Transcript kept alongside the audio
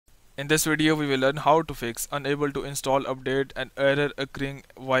In this video, we will learn how to fix unable to install update and error occurring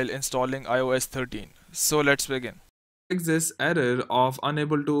while installing iOS 13. So let's begin. Fix this error of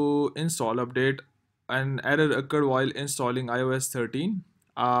unable to install update and error occurred while installing iOS 13.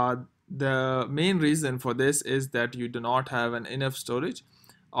 The main reason for this is that you do not have an enough storage,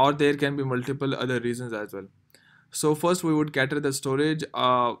 or there can be multiple other reasons as well. So first we would cater the storage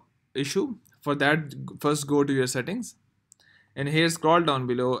issue. For that, first go to your settings, and here scroll down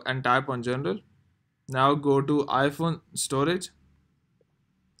below and tap on general. Now go to iPhone storage,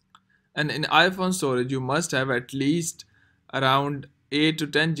 and in iPhone storage you must have at least around 8 to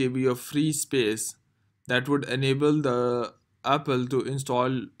 10 GB of free space that would enable the Apple to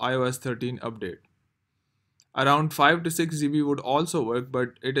install iOS 13 update. Around 5 to 6 GB would also work,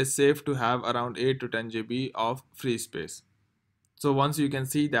 but it is safe to have around 8 to 10 GB of free space. So once you can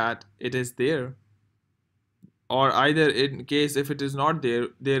see that it is there, or either in case if it is not there,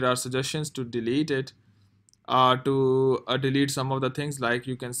 there are suggestions to delete it, to delete some of the things, like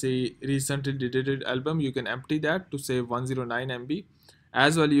you can see recently deleted album, you can empty that to save 109 MB.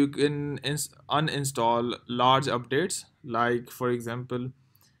 As well, you can uninstall large updates, like for example,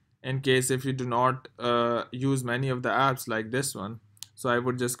 in case if you do not use many of the apps like this one. So I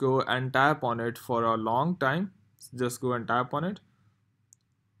would just go and tap on it for a long time. Just go and tap on it,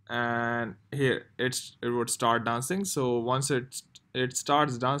 and here it would start dancing. So once it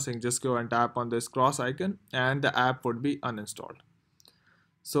starts dancing, just go and tap on this cross icon and the app would be uninstalled.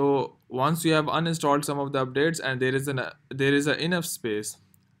 So once you have uninstalled some of the updates and there is a enough space,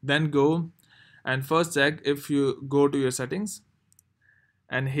 then go and first check if you go to your settings,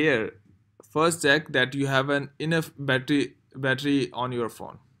 and here first check that you have an enough battery on your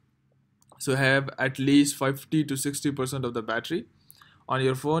phone. So have at least 50 to 60% of the battery on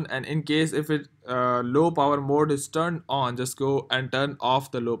your phone, and in case if it low power mode is turned on, just go and turn off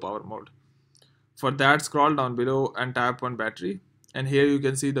the low power mode. For that, scroll down below and tap on battery, and here you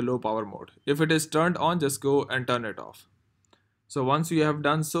can see the low power mode. If it is turned on, just go and turn it off. So once you have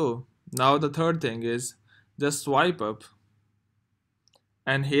done so, now the third thing is just swipe up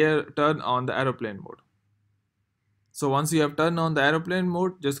and here turn on the aeroplane mode. So once you have turned on the aeroplane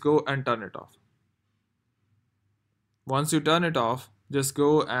mode, just go and turn it off. Once you turn it off, just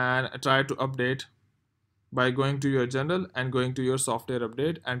go and try to update by going to your general and going to your software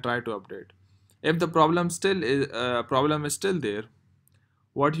update and try to update. If the problem is still there,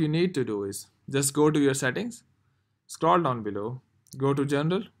 what you need to do is just go to your settings, scroll down below, go to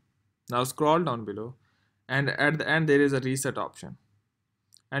general, now scroll down below, and at the end there is a reset option,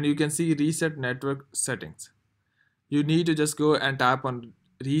 and you can see reset network settings. You need to just go and tap on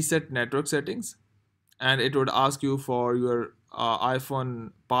reset network settings, and it would ask you for your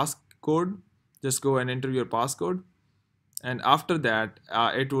iPhone passcode. Just go and enter your passcode, and after that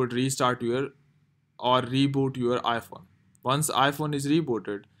it would restart your or reboot your iPhone. Once iPhone is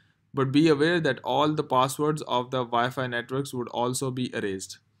rebooted, but be aware that all the passwords of the Wi-Fi networks would also be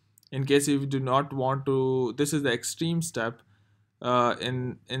erased. In case if you do not want to, this is the extreme step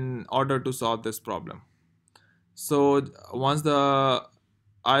in order to solve this problem. So once the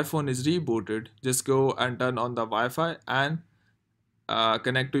iPhone is rebooted, just go and turn on the Wi-Fi and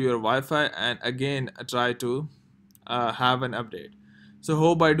connect to your Wi-Fi, and again try to have an update. So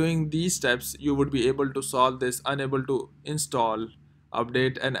hope by doing these steps you would be able to solve this unable to install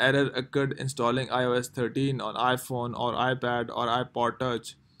update and error occurred installing iOS 13 on iPhone or iPad or iPod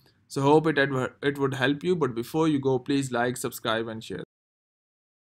Touch. So hope it would help you, but before you go, please like, subscribe and share.